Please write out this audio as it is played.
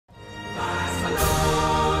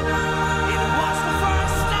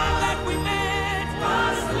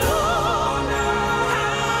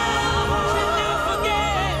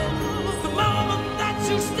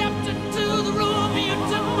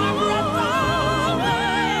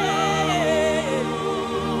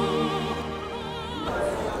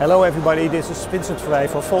Hello everybody, this is Vincent Verwij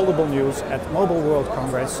for Foldable News at Mobile World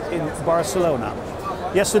Congress in Barcelona.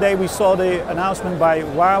 Yesterday we saw the announcement by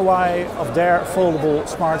Huawei of their foldable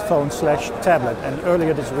smartphone/tablet, and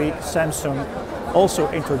earlier this week Samsung also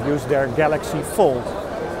introduced their Galaxy Fold.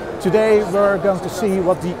 Today we're going to see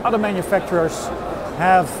what the other manufacturers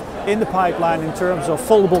have in the pipeline in terms of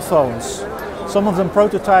foldable phones. Some of them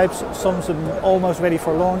prototypes, some of them almost ready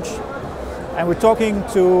for launch. And we're talking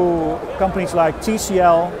to companies like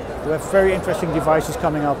TCL, who have very interesting devices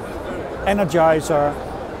coming up, Energizer,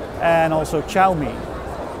 and also Xiaomi.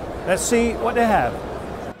 Let's see what they have.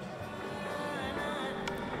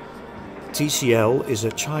 TCL is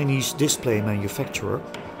a Chinese display manufacturer,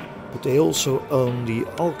 but they also own the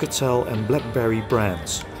Alcatel and BlackBerry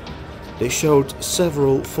brands. They showed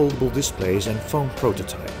several foldable displays and phone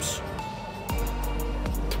prototypes.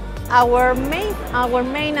 Our main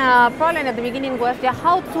problem at the beginning was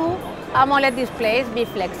how to AMOLED displays be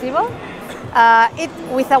flexible.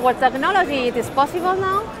 With our technology, it is possible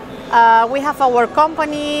now. We have our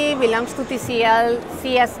company, belongs to TCL,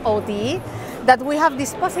 CSOT, that we have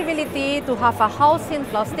this possibility to have a housing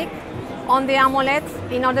plastic on the AMOLED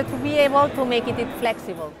in order to be able to make it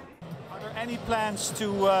flexible. Are there any plans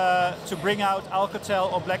to bring out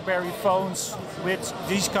Alcatel or BlackBerry phones with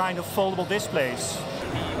these kind of foldable displays?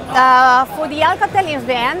 For the Alcatel is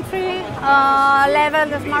the entry level,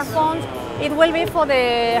 the smartphones. It will be for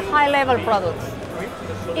the high level products.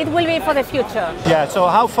 It will be for the future. Yeah, so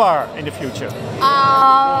how far in the future?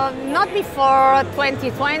 Not before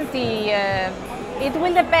 2020. It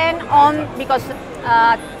will depend on, because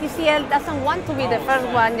TCL doesn't want to be the first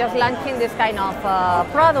one just launching this kind of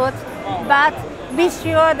products, but be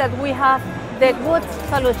sure that we have the good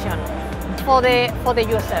solution for the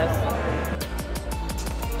users.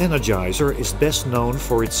 Energizer is best known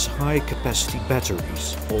for its high-capacity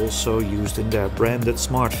batteries, also used in their branded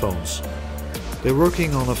smartphones. They're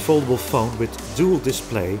working on a foldable phone with dual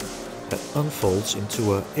display that unfolds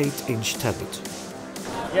into an 8-inch tablet.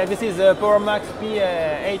 Yeah, this is a PowerMax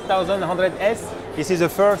P8100S. This is the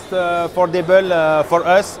first foldable for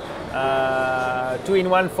us,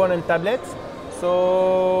 2-in-1 phone and tablet.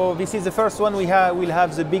 So this is the first one we'll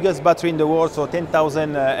have the biggest battery in the world, so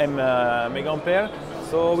 10,000 mAh.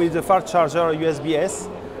 So with the fast charger USB-S,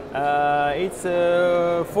 it's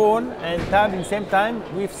a phone and tab in the same time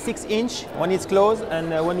with 6-inch when it's closed, and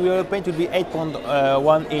when we open it will be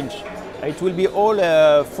 8.1 inch. It will be all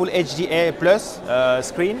full HDR plus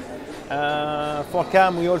screen. For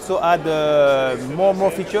cam we also add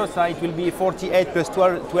more features, so it will be 48 plus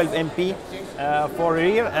 12 MP for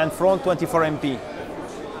rear and front 24 MP.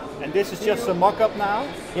 And this is just a mock-up now?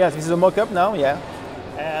 Yes, this is a mock-up now, yeah.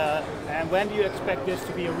 And when do you expect this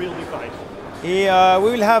to be a real device? We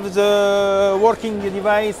will have the working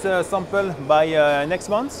device sample by next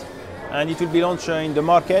month, and it will be launched in the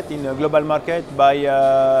market, in the global market, by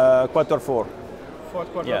quarter 4.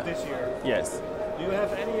 Fourth quarter of this year? Yes. Do you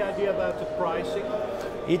have any idea about the pricing?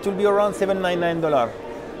 It will be around $799.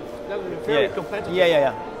 That will be very competitive.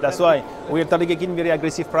 Yeah. That's why we are targeting very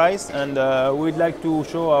aggressive price, and we would like to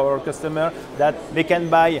show our customer that they can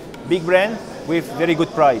buy big brand with very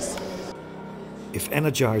good price. If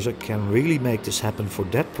Energizer can really make this happen for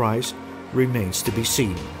that price remains to be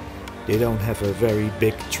seen. They don't have a very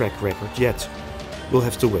big track record yet. We'll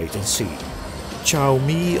have to wait and see.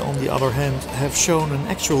 Xiaomi, on the other hand, have shown an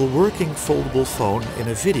actual working foldable phone in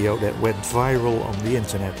a video that went viral on the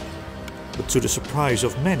internet. But to the surprise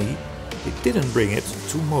of many, it didn't bring it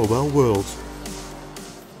to Mobile World.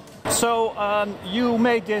 So you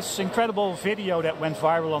made this incredible video that went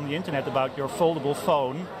viral on the internet about your foldable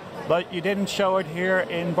phone, but you didn't show it here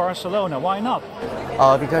in Barcelona. Why not?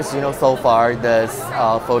 Because so far this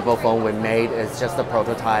foldable phone we made is just a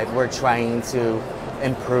prototype. We're trying to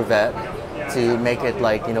improve it to make it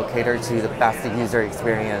cater to the best user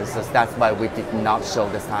experience. So that's why we did not show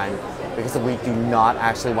this time, because we do not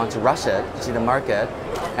actually want to rush it to the market,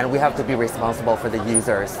 and we have to be responsible for the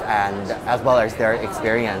users and as well as their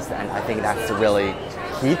experience, and I think that's the really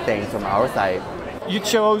key thing from our side. You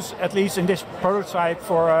chose, at least in this prototype,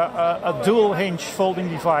 for a dual hinge folding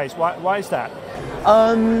device. Why is that?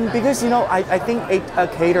 Because I think it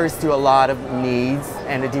caters to a lot of needs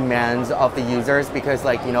and the demands of the users, because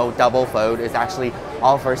double fold is actually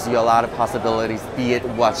offers you a lot of possibilities, be it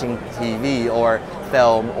watching TV or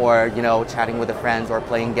film or chatting with the friends or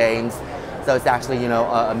playing games. So it's actually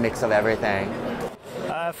a mix of everything.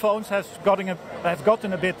 Phones have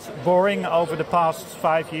gotten a bit boring over the past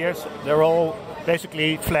 5 years. They're all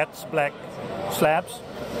basically flat black slabs.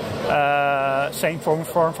 same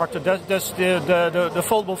form factor. Does the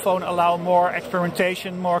foldable phone allow more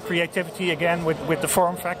experimentation, more creativity again with the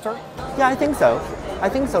form factor? Yeah, I think so. I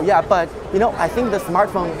think so, yeah. But, you know, I think the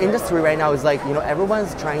smartphone industry right now is like, you know,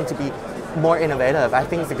 everyone's trying to be more innovative. I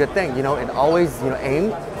think it's a good thing. You know, it always, you know,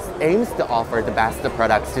 aims to offer the best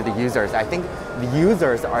products to the users. I think the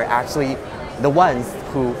users are actually the ones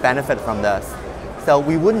who benefit from this. So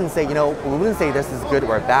we wouldn't say, you know, we wouldn't say this is good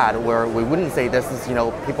or bad, or we wouldn't say this is, you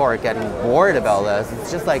know, people are getting bored about this.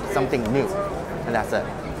 It's just like something new, and that's it.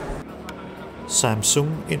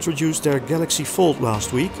 Samsung introduced their Galaxy Fold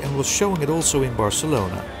last week and was showing it also in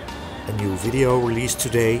Barcelona. A new video released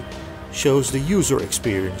today shows the user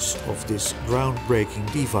experience of this groundbreaking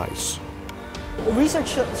device. Research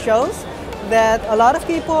shows that a lot of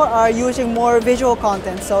people are using more visual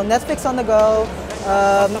content, so Netflix on the go,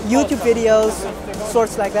 YouTube videos,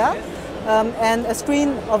 sorts like that. And a screen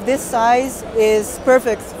of this size is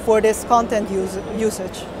perfect for this content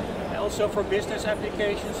usage. Also for business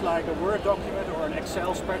applications like a Word document or an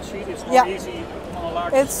Excel spreadsheet, it's more easy on a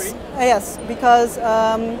large screen? Yes, because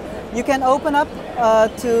you can open up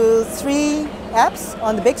to 3 apps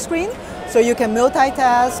on the big screen, so you can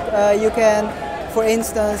multitask, you can, for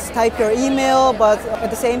instance, type your email, but at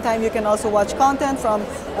the same time you can also watch content from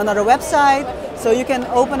another website. So you can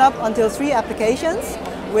open up until 3 applications,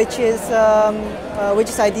 which is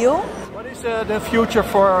ideal. What is the future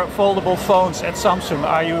for foldable phones at Samsung?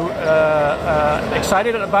 Are you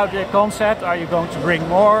excited about the concept? Are you going to bring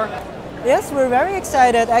more? Yes, we're very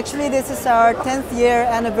excited. Actually, this is our 10th year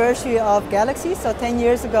anniversary of Galaxy. So 10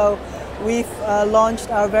 years ago, we've launched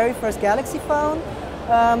our very first Galaxy phone.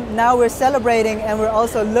 Now we're celebrating and we're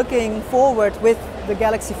also looking forward with the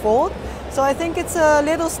Galaxy Fold. So I think it's a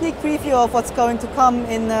little sneak preview of what's going to come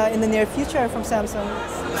in the near future from Samsung.